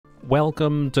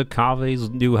Welcome to Kaveh's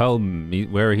new home,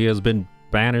 where he has been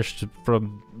banished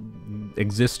from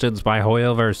existence by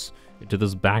Hoyoverse into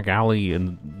this back alley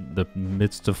in the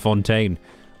midst of Fontaine.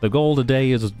 The goal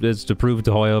today is to prove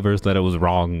to Hoyoverse that it was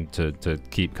wrong to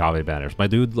keep Kaveh banished. My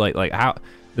dude, like how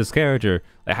this character,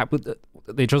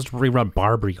 they just rerun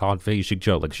Barbary on Fei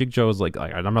Shigjo. Like Shigjo is like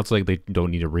I'm not saying they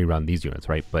don't need to rerun these units,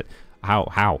 right? But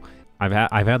how?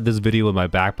 I've had this video in my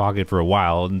back pocket for a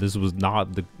while, and this was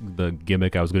not the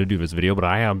gimmick I was going to do this video, but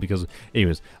I am because,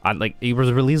 anyways, it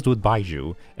was released with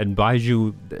Baiju, and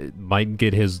Baiju might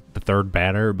get his third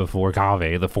banner before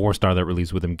Kaveh, the 4-star that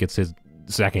released with him, gets his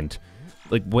second.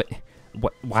 Like,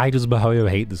 why does Hoyo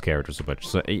hate this character so much?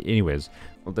 So, anyways,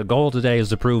 the goal today is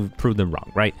to prove them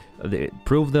wrong, right?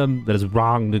 Prove them that it's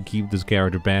wrong to keep this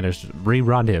character banished,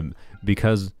 rerun him,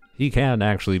 because he can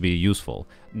actually be useful.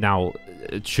 Now,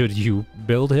 should you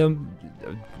build him?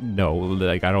 No,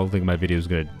 like, I don't think my video is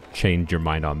going to change your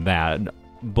mind on that.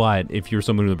 But if you're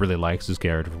someone who really likes this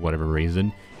character for whatever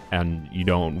reason, and you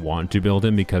don't want to build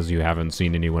him because you haven't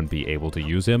seen anyone be able to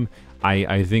use him,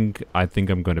 I think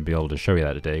I'm going to be able to show you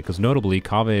that today. Because notably,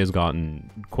 Kaveh has gotten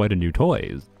quite a new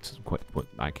toy.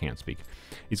 I can't speak.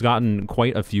 He's gotten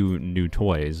quite a few new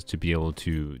toys to be able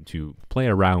to play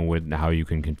around with how you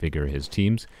can configure his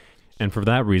teams. And for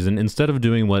that reason, instead of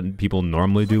doing what people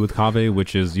normally do with Kaveh,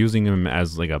 which is using him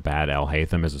as like a bad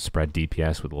Al-Haytham as a spread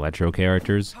DPS with electro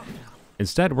characters,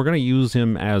 instead we're going to use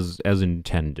him as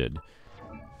intended.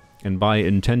 And by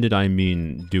intended, I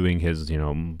mean doing his,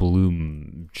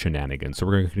 bloom shenanigans. So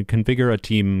we're going to configure a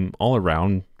team all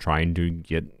around trying to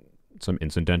get some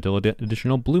incidental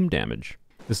additional bloom damage.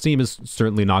 This team is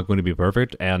certainly not going to be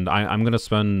perfect, and I'm going to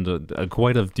spend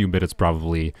quite a few minutes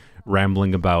probably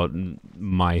rambling about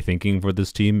my thinking for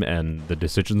this team and the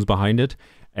decisions behind it,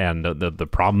 and the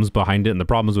problems behind it, and the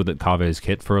problems with Kaveh's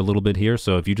kit for a little bit here.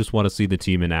 So if you just want to see the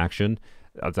team in action,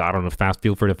 I don't know,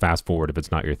 feel free to fast forward if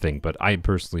it's not your thing, but I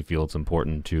personally feel it's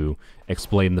important to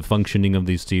explain the functioning of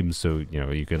these teams so,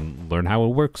 you can learn how it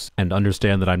works and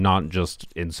understand that I'm not just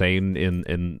insane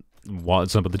in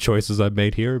some of the choices I've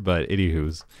made here, but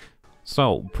anywho's.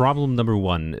 So, problem number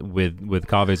one with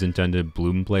Kaveh's intended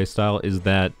bloom playstyle is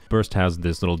that Burst has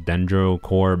this little Dendro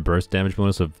core burst damage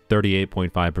bonus of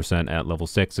 38.5% at level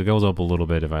 6. It goes up a little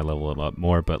bit if I level him up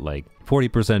more, but like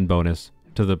 40% bonus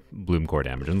to the bloom core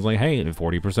damage. And it's like, hey,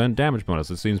 40% damage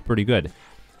bonus, it seems pretty good.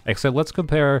 Except let's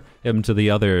compare him to the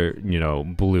other,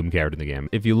 bloom character in the game.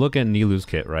 If you look at Nilou's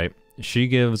kit, right, she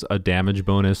gives a damage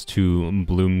bonus to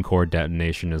bloom core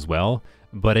detonation as well,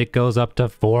 but it goes up to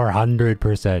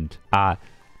 400%.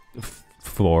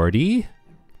 40?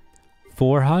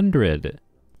 400.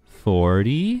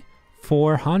 40?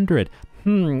 400.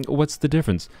 What's the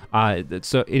difference?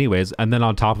 So anyways, and then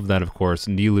on top of that, of course,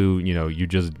 Nilou, you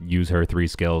just use her 3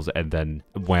 skills and then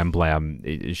wham blam,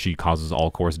 she causes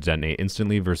all cores to detonate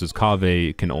instantly, versus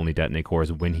Kaveh can only detonate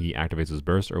cores when he activates his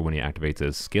burst or when he activates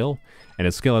his skill. And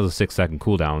his skill has a 6-second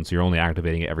cooldown, so you're only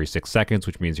activating it every 6 seconds,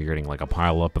 which means you're getting like a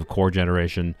pile up of core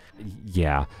generation.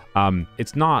 Yeah,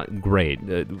 it's not great,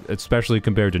 especially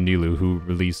compared to Nilou, who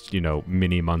released,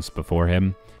 many months before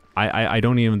him. I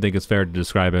don't even think it's fair to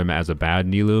describe him as a bad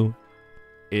Nilou.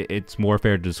 It's more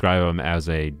fair to describe him as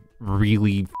a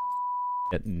really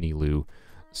Nilou.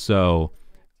 So,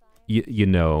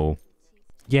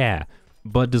 yeah.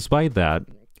 But despite that,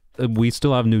 we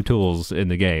still have new tools in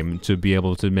the game to be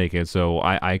able to make it so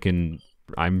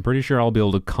I'm pretty sure I'll be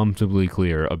able to comfortably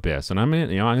clear Abyss. And I'm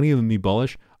gonna even be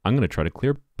bullish. I'm gonna try to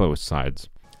clear both sides.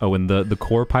 Oh, and the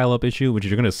core pileup issue, which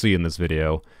you're gonna see in this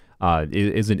video,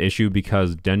 is an issue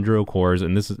because Dendro cores,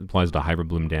 and this applies to Hyper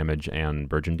Bloom damage and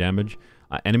Virgin damage,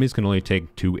 enemies can only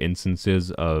take 2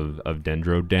 instances of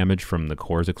Dendro damage from the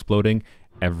cores exploding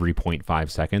every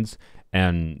 0.5 seconds.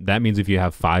 And that means if you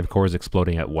have 5 cores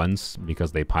exploding at once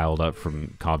because they piled up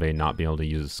from Kaveh not being able to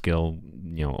use a skill,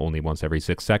 only once every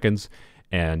 6 seconds,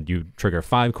 and you trigger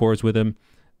 5 cores with him,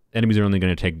 enemies are only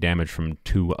going to take damage from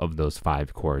 2 of those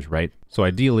 5 cores, right? So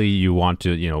ideally, you want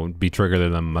to, be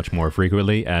triggering them much more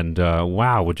frequently, and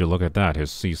wow, would you look at that?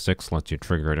 His C6 lets you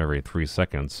trigger it every 3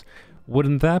 seconds.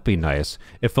 Wouldn't that be nice?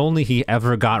 If only he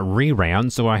ever got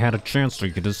reran, so I had a chance to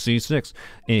get his C6.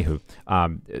 Anywho,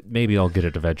 maybe I'll get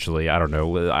it eventually. I don't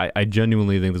know. I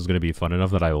genuinely think this is going to be fun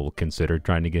enough that I will consider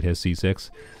trying to get his C6.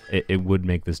 It would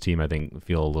make this team, I think,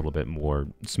 feel a little bit more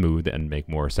smooth and make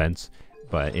more sense.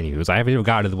 But anyways, I haven't even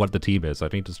gotten to what the team is. I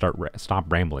need to stop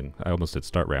rambling. I almost did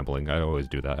start rambling. I always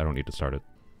do that. I don't need to start it.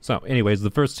 So, anyways,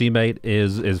 the first teammate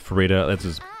is Farida.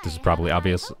 This is probably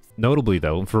obvious. Notably,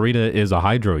 though, Farida is a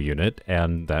Hydro unit,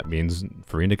 and that means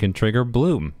Farida can trigger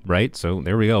Bloom, right? So,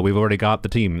 there we go. We've already got the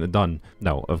team done.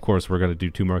 No, of course, we're going to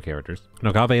do 2 more characters.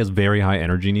 Now, Kaveh has very high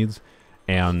energy needs,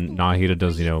 and Nahida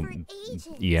does, you know,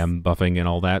 EM buffing and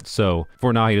all that. So,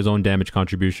 for Nahida's own damage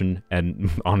contribution, and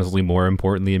honestly, more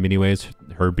importantly in many ways,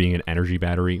 her being an energy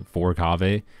battery for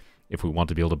Kaveh, if we want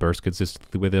to be able to burst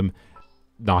consistently with him,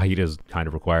 Nahida is kind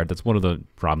of required. That's one of the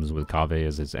problems with Kaveh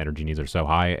is his energy needs are so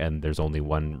high, and there's only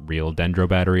one real Dendro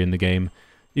battery in the game.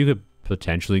 You could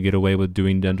potentially get away with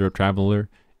doing Dendro Traveler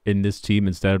in this team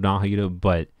instead of Nahida,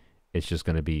 but it's just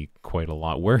going to be quite a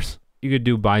lot worse. You could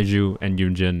do Baiju and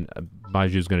Yunjin.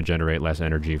 Baiju is going to generate less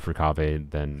energy for Kaveh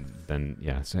than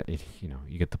yeah, so you know,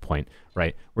 you get the point,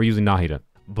 right? We're using Nahida.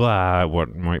 But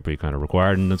what might be kind of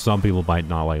required, and some people might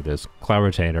not like this, Cloud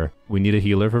Retainer. We need a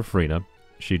healer for Frina.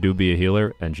 She do be a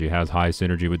healer, and she has high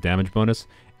synergy with damage bonus.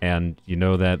 And you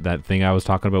know that thing I was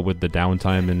talking about with the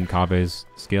downtime in Kaveh's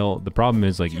skill? The problem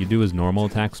is, like, you do his normal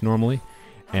attacks normally,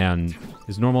 and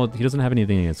his normal, he doesn't have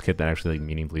anything in his kit that actually, like,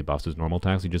 meaningfully buffs his normal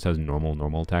attacks. He just has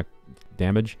normal attack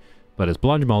damage. But his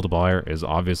plunge multiplier is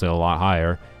obviously a lot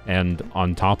higher, and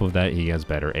on top of that, he has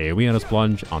better AoE on his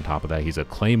plunge. On top of that, he's a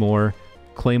Claymore.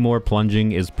 Claymore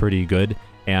plunging is pretty good.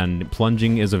 And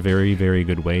plunging is a very, very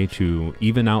good way to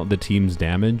even out the team's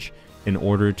damage in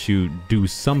order to do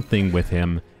something with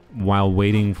him while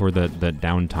waiting for the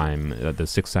downtime, the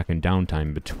 6-second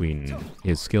downtime between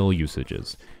his skill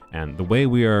usages. And the way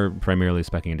we are primarily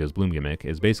speccing into his Bloom gimmick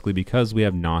is basically because we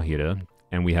have Nahida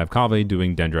and we have Kaveh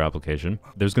doing Dendro application,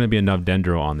 there's going to be enough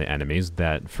Dendro on the enemies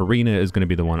that Farina is going to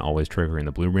be the one always triggering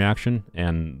the Bloom reaction,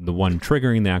 and the one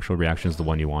triggering the actual reaction is the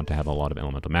one you want to have a lot of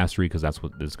elemental mastery, because that's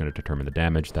what is going to determine the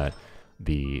damage that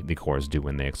the cores do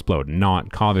when they explode, not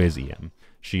Kaveh's EM.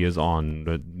 She is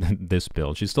on this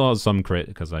build. She still has some crit,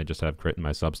 because I just have crit in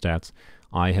my substats.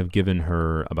 I have given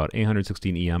her about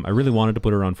 816 EM. I really wanted to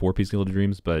put her on 4-piece Gilded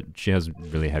Dreams, but she has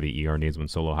really heavy ER needs when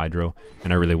solo Hydro,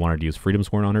 and I really wanted to use Freedom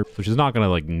Scorn on her. So she's not going to,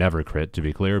 like, never crit, to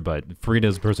be clear, but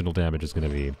Frida's personal damage is going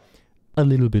to be a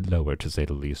little bit lower, to say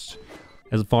the least.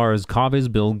 As far as Kaveh's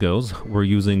build goes, we're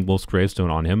using Wolf's Gravestone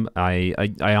on him. I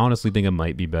honestly think it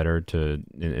might be better to,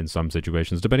 in some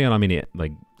situations, depending on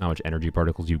how much energy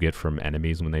particles you get from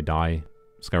enemies when they die.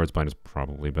 Skyward Spine is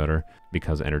probably better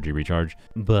because energy recharge.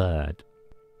 But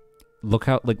look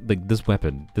how like this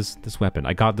weapon, this weapon.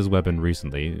 I got this weapon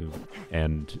recently,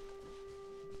 and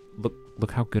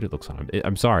look how good it looks on him.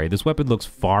 I'm sorry, this weapon looks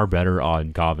far better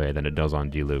on Kaveh than it does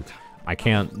on Diluc. I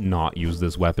can't not use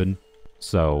this weapon.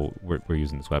 So we're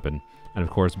using this weapon. And of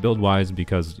course, build-wise,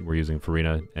 because we're using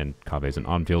Farina and Kaveh's an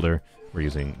on-fielder, we're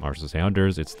using Marshall's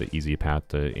Hunters. It's the easy path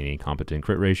to any competent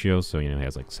crit ratio. So, you know, he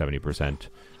has like 70%,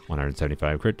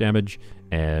 175 crit damage,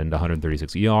 and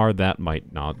 136 ER. That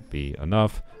might not be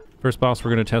enough. First boss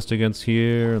we're going to test against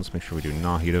here. Let's make sure we do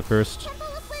Nahida first.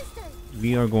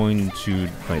 We are going to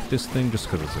fight this thing just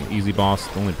because it's an easy boss.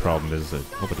 The only problem is that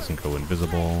I hope it doesn't go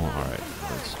invisible. Alright,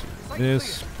 let's do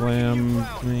this, blam,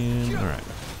 blam, alright.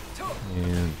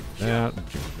 And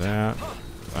do that,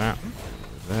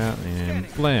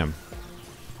 and blam.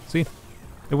 See?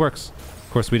 It works. Of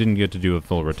course, we didn't get to do a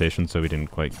full rotation, so we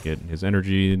didn't quite get his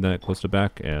energy that close to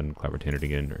back, and Cloud Retainer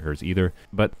didn't get hers either.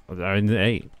 But, I mean,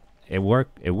 hey, it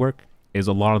worked. Is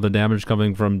a lot of the damage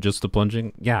coming from just the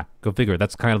plunging? Yeah, go figure.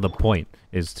 That's kind of the point,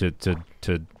 is to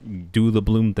do the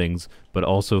Bloom things, but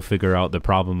also figure out the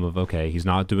problem of, okay, he's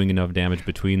not doing enough damage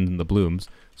between the Blooms,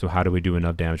 so how do we do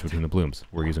enough damage between the Blooms?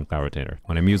 We're using Cloud Retainer.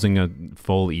 When I'm using a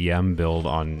full EM build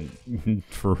on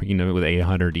Farina with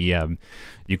 800 EM,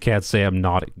 you can't say I'm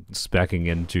not speccing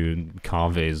into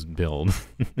Kaveh's build.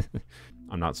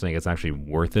 I'm not saying it's actually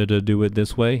worth it to do it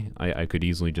this way. I could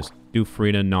easily just do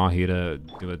Farina,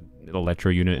 Nahida, do an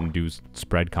Electro unit and do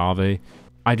spread Kaveh.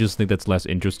 I just think that's less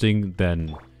interesting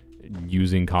than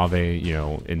using Kaveh, you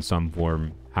know, in some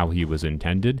form how he was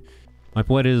intended. My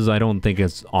point is, I don't think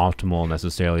it's optimal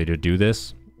necessarily to do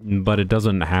this, but it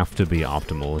doesn't have to be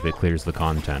optimal if it clears the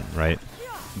content, right?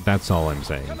 That's all I'm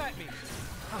saying.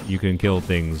 You can kill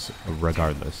things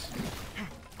regardless.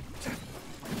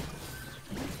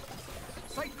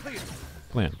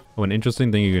 Plan. Oh, an interesting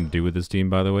thing you can do with this team,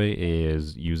 by the way,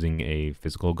 is using a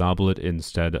physical goblet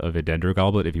instead of a Dendro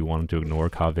goblet if you want to ignore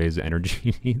Kaveh's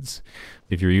energy needs.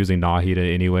 If you're using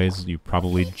Nahida anyways, you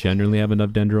probably generally have enough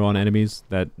Dendro on enemies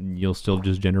that you'll still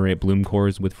just generate Bloom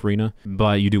cores with Farina.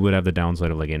 But you do would have the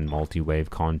downside of, like, in multi-wave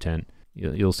content.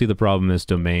 You'll see the problem in this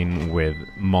domain with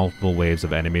multiple waves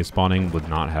of enemies spawning would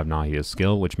not have Nahida's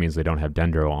skill, which means they don't have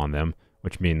Dendro on them,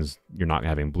 which means you're not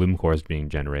having bloom cores being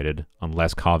generated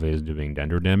unless Kaveh is doing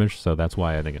dendro damage. So that's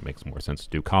why I think it makes more sense to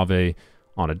do Kaveh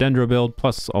on a dendro build.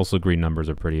 Plus, also green numbers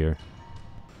are prettier.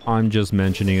 I'm just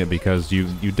mentioning it because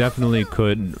you definitely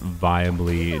could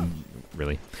viably,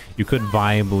 you could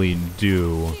viably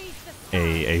do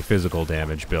a physical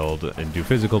damage build and do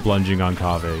physical plunging on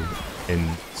Kaveh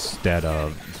instead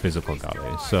of physical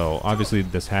Kaveh. So obviously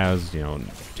this has, you know,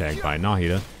 tagged by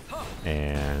Nahida,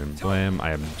 and blam,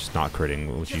 I am just not critting.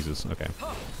 Oh, Jesus, okay.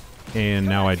 And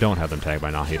now I don't have them tagged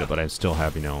by Nahida, but I still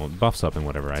have, you know, buffs up and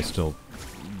whatever. I still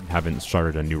haven't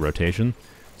started a new rotation.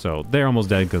 So they're almost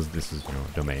dead because this is, you know,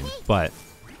 domain. But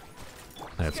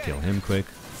let's kill him quick.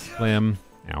 Blam.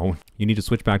 Ow. You need to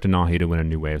switch back to Nahida when a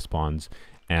new wave spawns.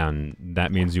 And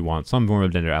that means you want some form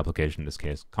of dendro application, in this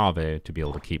case Kaveh, to be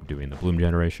able to keep doing the bloom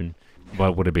generation.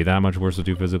 But would it be that much worse to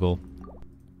do physical?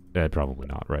 Probably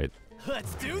not, right?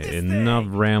 Let's do this Enough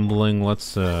thing. rambling.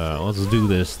 Let's do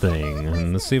this thing,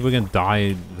 and let's see if we can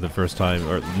die for the first time,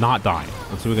 or not die.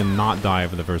 Let's see if we can not die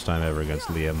for the first time ever against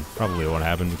Liam. Probably won't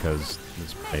happen because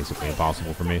it's basically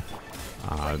impossible for me.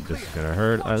 This is gonna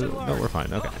hurt. No, we're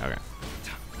fine. Okay, okay.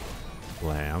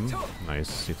 Blam.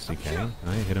 Nice 60k. Can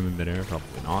I hit him in midair?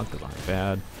 Probably not, because I'm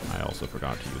bad. I also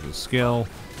forgot to use his skill.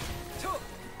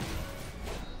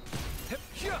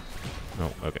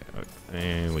 Oh, okay.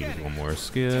 And we use one more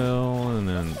skill, and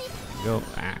then go.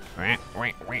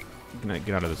 Can I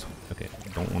get out of this? Okay,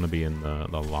 don't want to be in the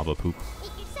lava poop.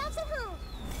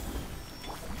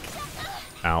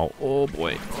 Ow. Oh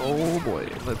boy. Oh boy.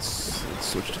 Let's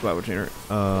switch to Cloud Retainer.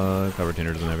 Cloud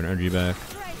Retainer doesn't have energy back.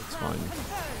 It's fine.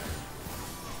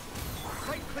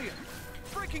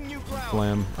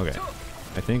 Blam. Okay.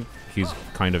 I think he's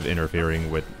kind of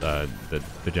interfering with the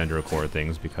dendro core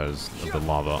things because of the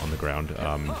lava on the ground.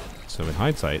 So in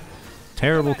hindsight,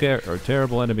 terrible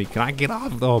terrible enemy. Can I get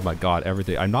off? Oh my god,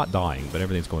 everything. I'm not dying, but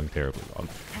everything's going terribly wrong.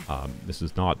 This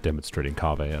is not demonstrating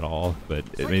Kaveh at all, but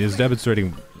I mean, it's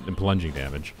demonstrating plunging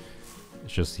damage.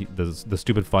 It's just the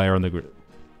stupid fire on the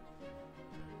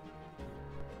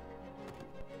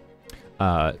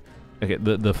okay,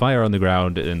 the fire on the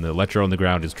ground and the electro on the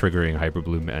ground is triggering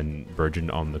Hyperbloom and Virgin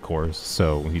on the cores,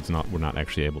 so we're not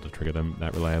actually able to trigger them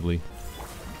that reliably.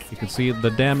 You can see the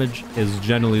damage is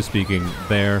generally speaking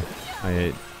there.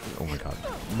 Oh my god.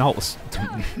 No.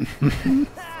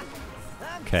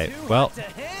 Okay, well,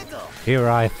 here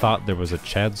I thought there was a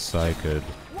chance I could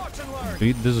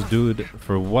beat this dude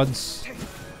for once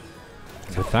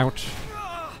without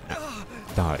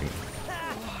dying.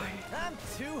 I'm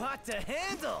too hot to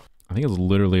handle. I think it's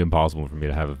literally impossible for me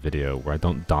to have a video where I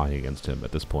don't die against him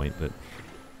at this point, but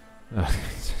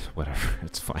whatever,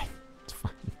 it's fine. It's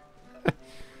fine.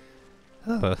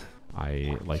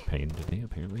 I like pain today,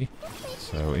 apparently.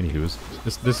 So, anywho's,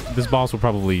 this boss will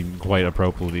probably quite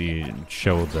appropriately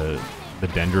show the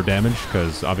dendro damage,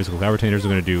 because obviously Cloud Retainers are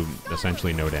going to do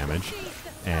essentially no damage,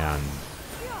 and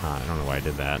I don't know why I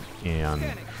did that, and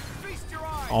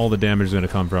all the damage is going to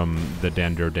come from the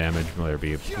dendro damage, whether it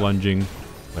be plunging,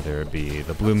 whether it be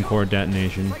the bloom core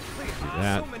detonation, do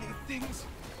that,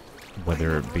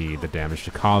 whether it be the damage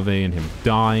to Kaveh and him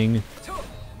dying.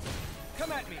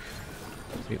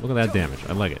 See, look at that damage.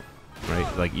 I like it,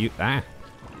 right? Like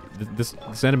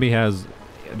this enemy has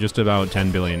just about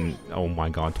 10 billion. Oh my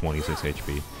god, 26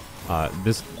 HP.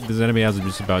 This enemy has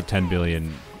just about 10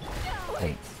 billion.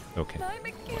 Oh, okay.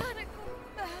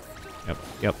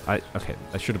 Yep. Okay.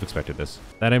 I should have expected this.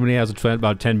 That enemy has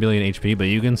about 10 billion HP, but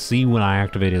you can see when I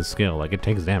activate his skill, like it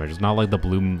takes damage. It's not like the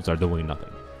blooms are doing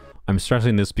nothing. I'm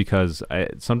stressing this because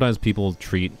sometimes people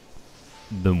treat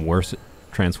the worst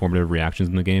transformative reactions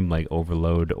in the game, like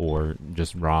Overload or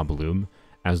just raw bloom,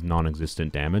 as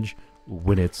non-existent damage,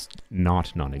 when it's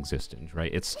not non-existent,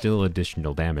 right? It's still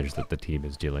additional damage that the team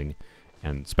is dealing,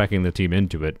 and speccing the team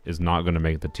into it is not going to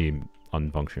make the team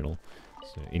unfunctional.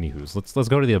 So, anywho's, let's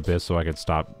go to the Abyss so I can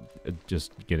stop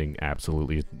just getting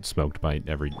absolutely smoked by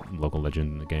every local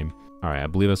legend in the game. Alright, I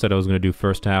believe I said I was going to do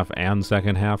first half and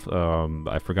second half.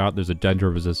 I forgot there's a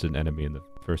dendro-resistant enemy in the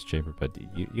first chamber, but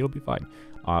you'll be fine.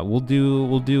 We'll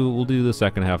do the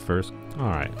second half first. All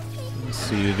right, let's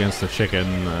see against the chicken.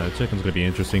 Chicken's gonna be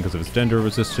interesting because of its dendro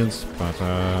resistance, but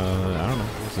I don't know.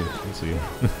 We'll see.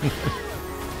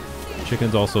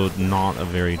 Chicken's also not a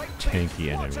very tanky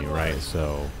enemy, right?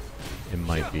 So it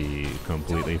might be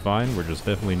completely fine. We're just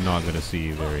definitely not gonna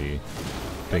see very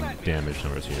big damage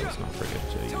numbers here. Let's not forget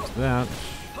to use that.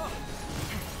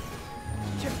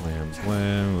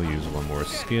 Blam. We'll use one more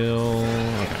skill.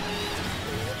 Okay.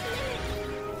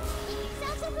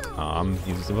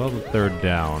 He's about the third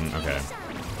down. Okay.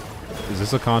 Is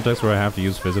this a context where I have to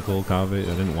use physical Kaveh? I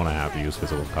didn't want to have to use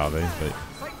physical Kaveh, but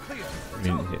I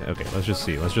mean, okay, let's just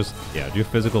see. Let's just, yeah, do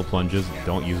physical plunges.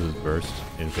 Don't use his burst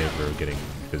in favor of getting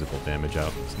physical damage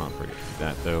out. Let's not forget to do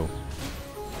that, though.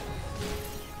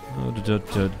 Oh, do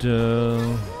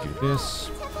this.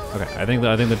 Okay, I think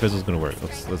the fizzle's gonna work.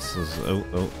 Let's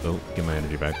oh, get my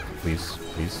energy back, please.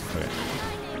 Okay.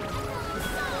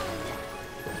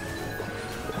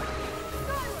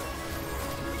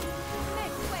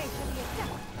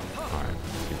 Alright,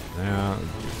 do that. Do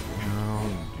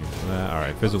that.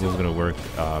 Alright, physical's gonna work.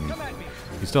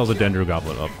 He still has a Dendro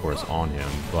Goblet, of course, on him,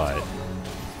 but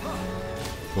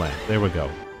blam. There we go.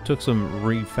 Took some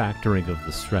refactoring of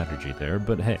the strategy there,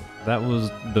 but hey, that was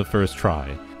the first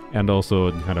try, and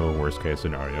also kind of a worst case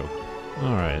scenario.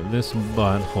 Alright, this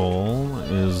butthole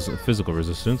is physical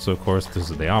resistance, so of course this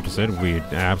is the opposite. We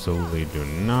absolutely do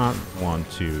not want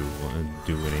to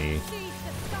do any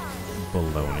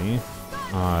baloney.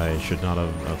 I should not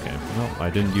have, okay, well,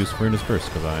 I didn't use Furnace first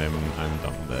because I'm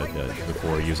dumb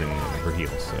before using her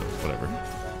heals, so whatever.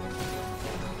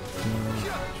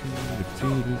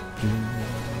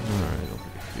 Alright, don't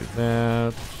do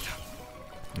that.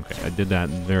 Okay, I did that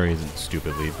very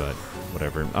stupidly, but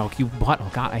whatever. Oh, you butt! Oh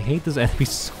god, I hate this enemy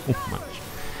so much.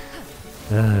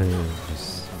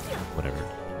 Just whatever.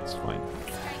 It's fine.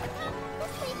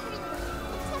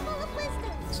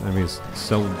 This enemy is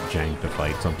so jank to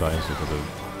fight sometimes because of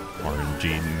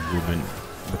RNG movement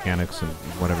mechanics and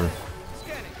whatever.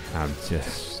 I'm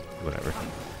just whatever.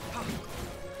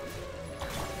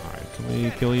 Alright, can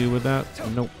we kill you with that?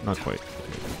 Nope, not quite.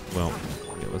 Okay, well,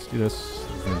 yeah, let's do this.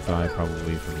 I'm gonna die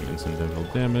probably from incidental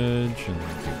damage, and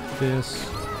then do this.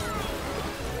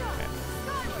 Okay.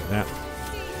 Do that.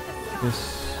 This,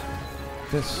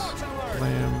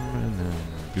 slam, and then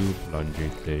do plungy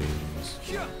things.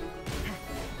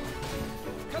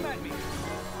 I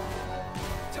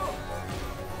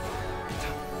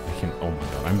can, oh my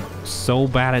god, I'm so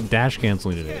bad at dash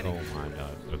canceling today. Oh my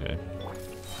god, okay.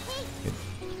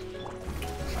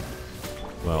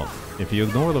 Well, if you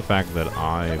ignore the fact that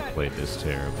I played this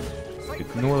terribly,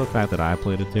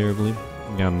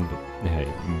 and hey,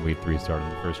 we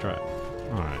 3-started the first try.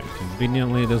 Alright,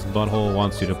 conveniently this butthole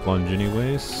wants you to plunge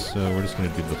anyways, so we're just gonna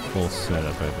do the full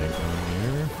setup, I think, on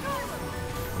here.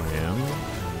 Blam.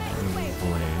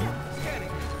 Blam.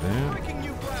 That.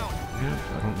 Yeah,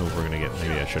 I don't know if we're gonna get,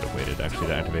 maybe I should have waited actually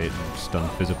to activate stun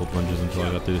physical plunges until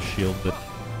I got through the shield, but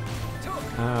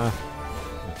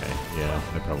okay, yeah,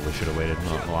 I probably should have waited.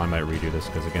 Well, I might redo this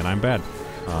because again, I'm bad.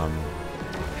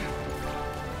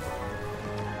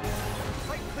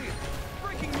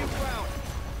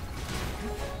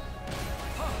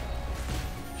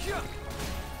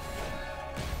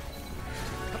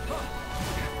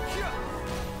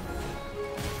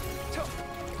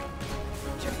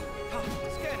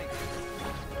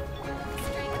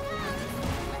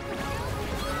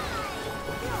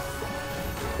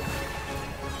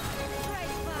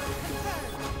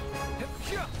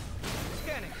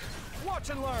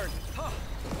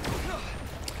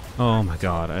 Oh my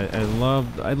god,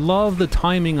 I love the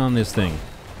timing on this thing.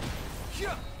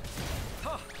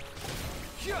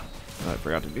 I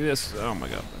forgot to do this. Oh my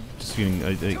god, I'm just getting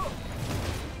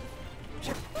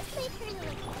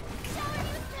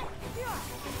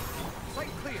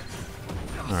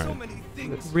Alright.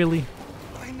 Really?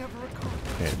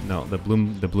 Okay, no, the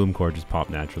bloom core just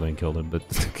popped naturally and killed him, but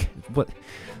what?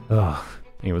 Ugh.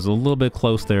 It was a little bit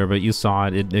close there, but you saw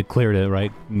it. It cleared it,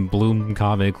 right? Bloom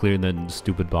Kaveh cleared that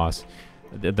stupid boss.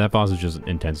 That boss is just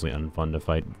intensely unfun to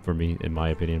fight for me, in my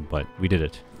opinion, but we did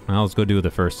it. Now let's go do the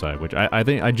first side, which I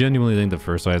genuinely think the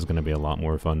first side is going to be a lot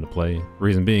more fun to play.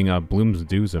 Reason being, Blooms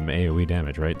do some AoE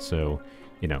damage, right? So,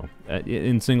 you know,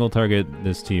 in single target,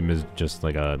 this team is just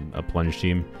like a plunge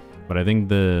team. But I think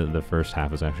the first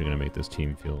half is actually going to make this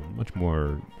team feel much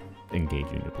more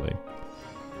engaging to play.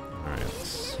 Alright, let's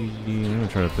see. I'm going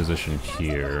to try to position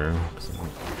here.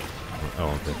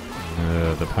 Oh,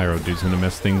 the Pyro dude's going to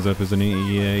mess things up, isn't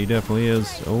he? Yeah, he definitely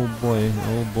is. Oh boy,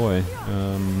 oh boy.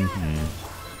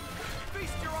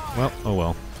 Well, oh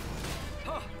well.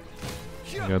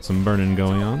 Got some burning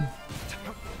going on.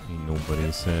 Ain't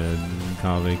nobody said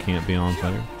Kaveh can't be on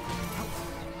fire.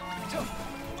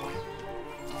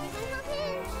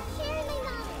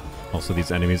 Also,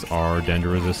 these enemies are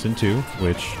Dendro resistant too,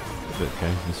 which,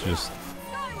 okay, this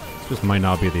just might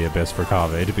not be the abyss for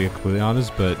Kaveh, to be completely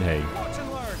honest, but hey,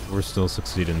 we're still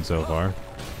succeeding so far.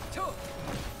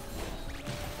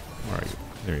 Where are you?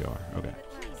 There you are, okay.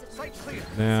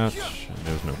 That,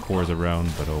 there's no cores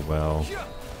around, but oh well.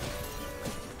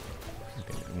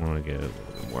 Okay, I want to get a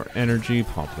little bit more energy,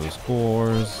 pop those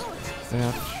cores.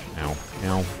 That, ow,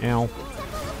 ow, ow.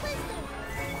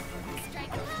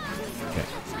 Okay.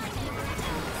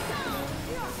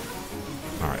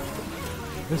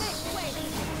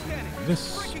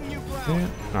 This. Yeah.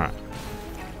 Alright.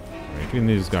 Getting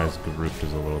these guys grouped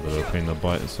is a little bit of a pain in the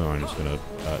butt, so I'm just gonna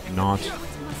not.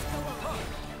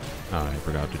 I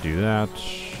forgot to do that.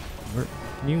 Where,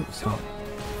 can you stop?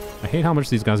 I hate how much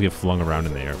these guys get flung around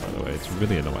in the air, by the way. It's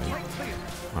really annoying.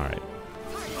 Alright.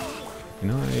 You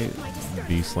know, I'd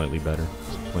be slightly better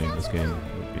playing this game.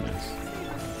 It would be nice.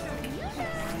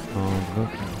 Oh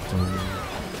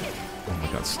my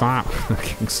god, stop! I'm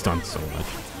getting stunned so much.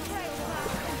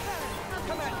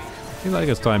 I feel like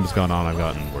as time has gone on, I've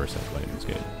gotten worse at playing this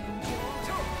game.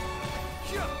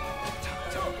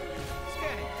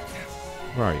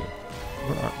 Where are you?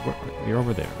 You're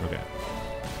over there. Okay.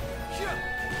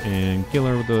 And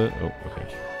killer with the... Oh, okay.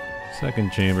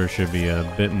 Second chamber should be a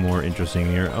bit more interesting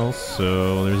here.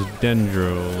 Also, there's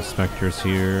Dendro Spectres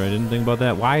here. I didn't think about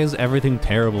that. Why is everything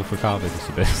terrible for Kaveh this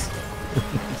abyss?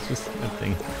 It's just a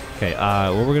thing. Okay,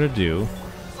 what we're gonna do...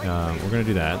 we're gonna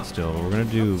do that still. We're gonna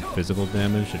do physical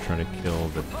damage to try to kill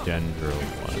the Dendro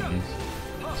ones.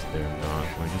 So they're not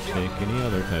going to take any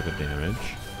other type of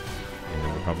damage. And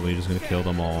then we're probably just gonna kill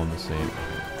them all in the same...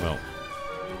 Well,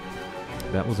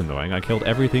 that was annoying. I killed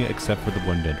everything except for the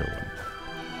one Dendro one.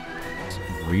 Let's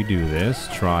redo this,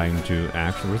 trying to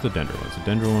actually... Where's the Dendro one? So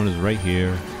the Dendro one is right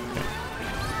here. Okay.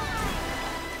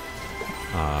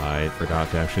 I forgot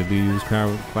to actually use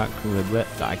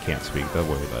I can't speak. Don't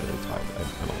worry about it. It's fine.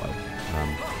 I'm alive.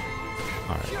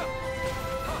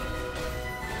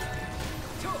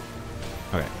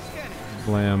 Alright. Okay.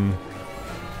 Blam.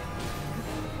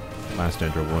 Last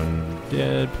Dendro one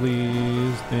dead,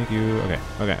 please. Thank you. Okay.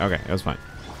 That's fine.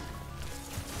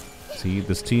 See,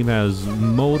 this team has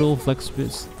modal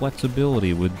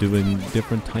flexibility with doing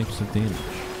different types of damage.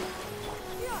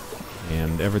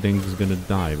 And everything's gonna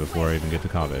die before I even get to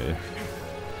Kaveh.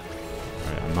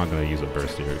 Alright, I'm not gonna use a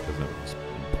burst here because that's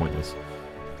pointless,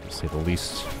 to say the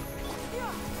least.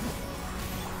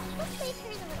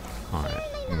 Alright,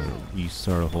 I'm gonna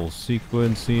restart a whole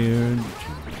sequence here.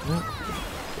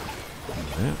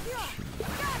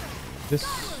 This.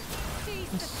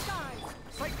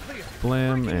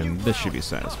 Blam, and this should be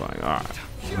satisfying. Alright.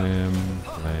 Blam.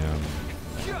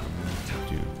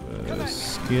 Do a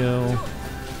skill.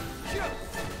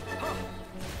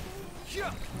 I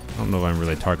don't know if I'm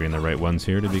really targeting the right ones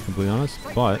here, to be completely honest,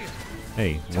 but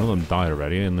hey, one of them died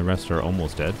already, and the rest are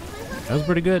almost dead. That was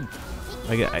pretty good.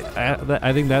 Like,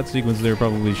 I think that sequence there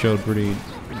probably showed pretty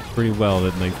well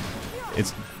that like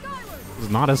it's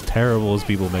not as terrible as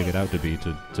people make it out to be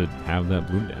to have that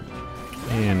bloom damage.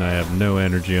 And I have no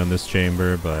energy on this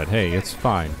chamber, but hey, it's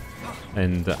fine.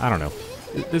 And I don't know.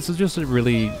 This is just a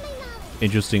really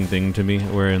interesting thing to me,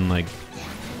 wherein like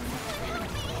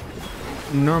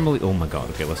normally, oh my god,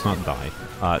 okay, let's not die.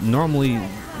 Normally,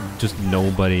 just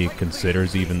nobody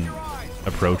considers even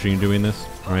approaching doing this,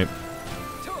 right?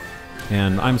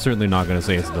 And I'm certainly not going to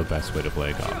say it's the best way to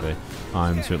play Kaveh.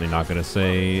 I'm certainly not going to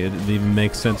say it even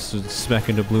makes sense to spec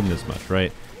into Bloom this much,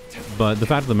 right? But the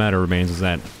fact of the matter remains is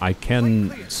that I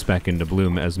can spec into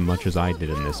Bloom as much as I did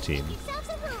in this team.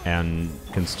 And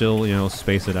can still, you know,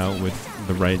 space it out with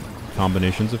the right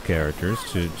combinations of characters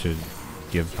to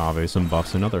give Kaveh some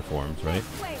buffs in other forms, right?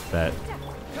 That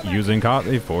using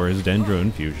Kaveh for his Dendro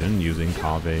infusion, using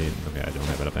Kaveh... Okay, I don't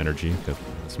have enough energy, because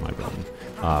that's my problem.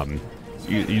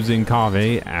 Using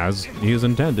Kaveh as he is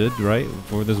intended, right?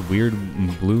 For this weird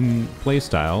Bloom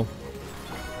playstyle,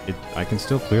 I can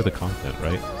still clear the content,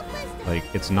 right? Like,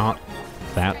 it's not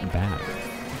that bad.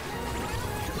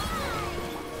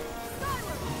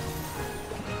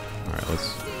 Alright,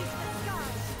 let's...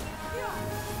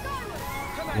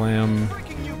 Blam.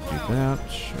 Do that.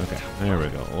 Okay, there we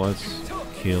go. Let's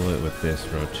kill it with this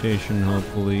rotation,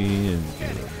 hopefully, and do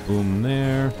a boom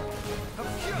there.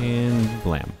 And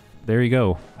blam. There you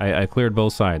go. I cleared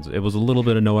both sides. It was a little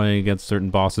bit annoying against certain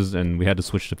bosses, and we had to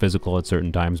switch to physical at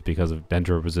certain times because of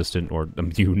Dendro-resistant or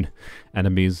immune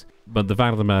enemies. But the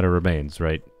fact of the matter remains,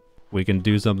 right? We can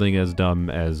do something as dumb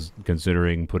as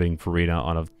considering putting Farina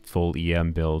on a full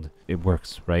EM build. It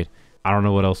works, right? I don't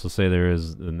know what else to say there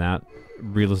is than that.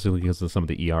 Realistically, because of some of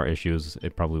the ER issues,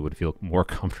 it probably would feel more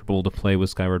comfortable to play with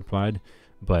Skyward Pride,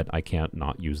 but I can't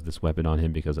not use this weapon on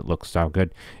him because it looks so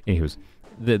good. Anyways,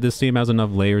 this team has enough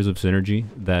layers of synergy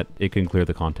that it can clear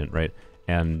the content, right?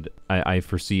 And I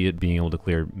foresee it being able to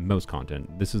clear most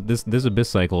content. This Abyss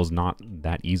cycle is not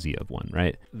that easy of one,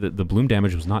 right? The Bloom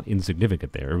damage was not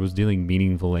insignificant there. It was dealing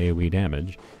meaningful AoE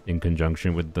damage in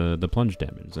conjunction with the plunge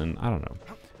damage, and I don't know.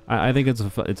 I think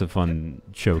it's a fun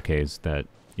showcase that,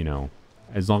 you know,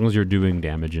 as long as you're doing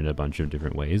damage in a bunch of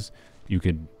different ways, you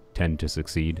could tend to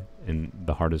succeed in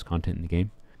the hardest content in the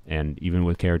game. And even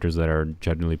with characters that are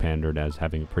generally pandered as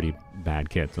having pretty bad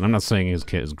kits, and I'm not saying his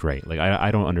kit is great. Like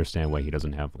I don't understand why he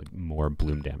doesn't have like more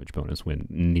bloom damage bonus when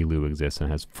Nilou exists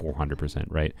and has 400%,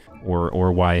 right?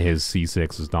 Or why his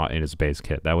C6 is not in his base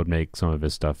kit. That would make some of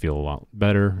his stuff feel a lot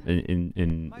better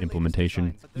in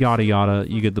implementation. Yada yada.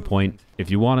 You get the point. If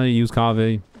you want to use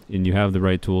Kaveh and you have the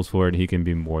right tools for it, he can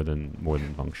be more than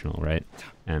functional, right?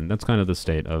 And that's kind of the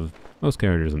state of most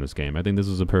characters in this game. I think this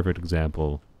is a perfect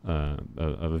example of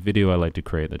a video I like to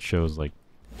create that shows like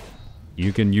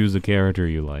you can use a character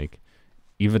you like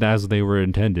even as they were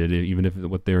intended, even if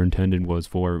what their intended was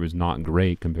for was not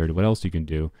great compared to what else you can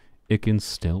do, it can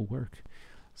still work.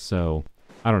 So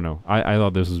I don't know, I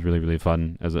thought this was really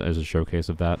fun as a showcase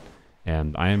of that,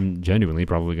 and I am genuinely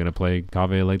probably going to play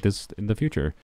Kaveh like this in the future.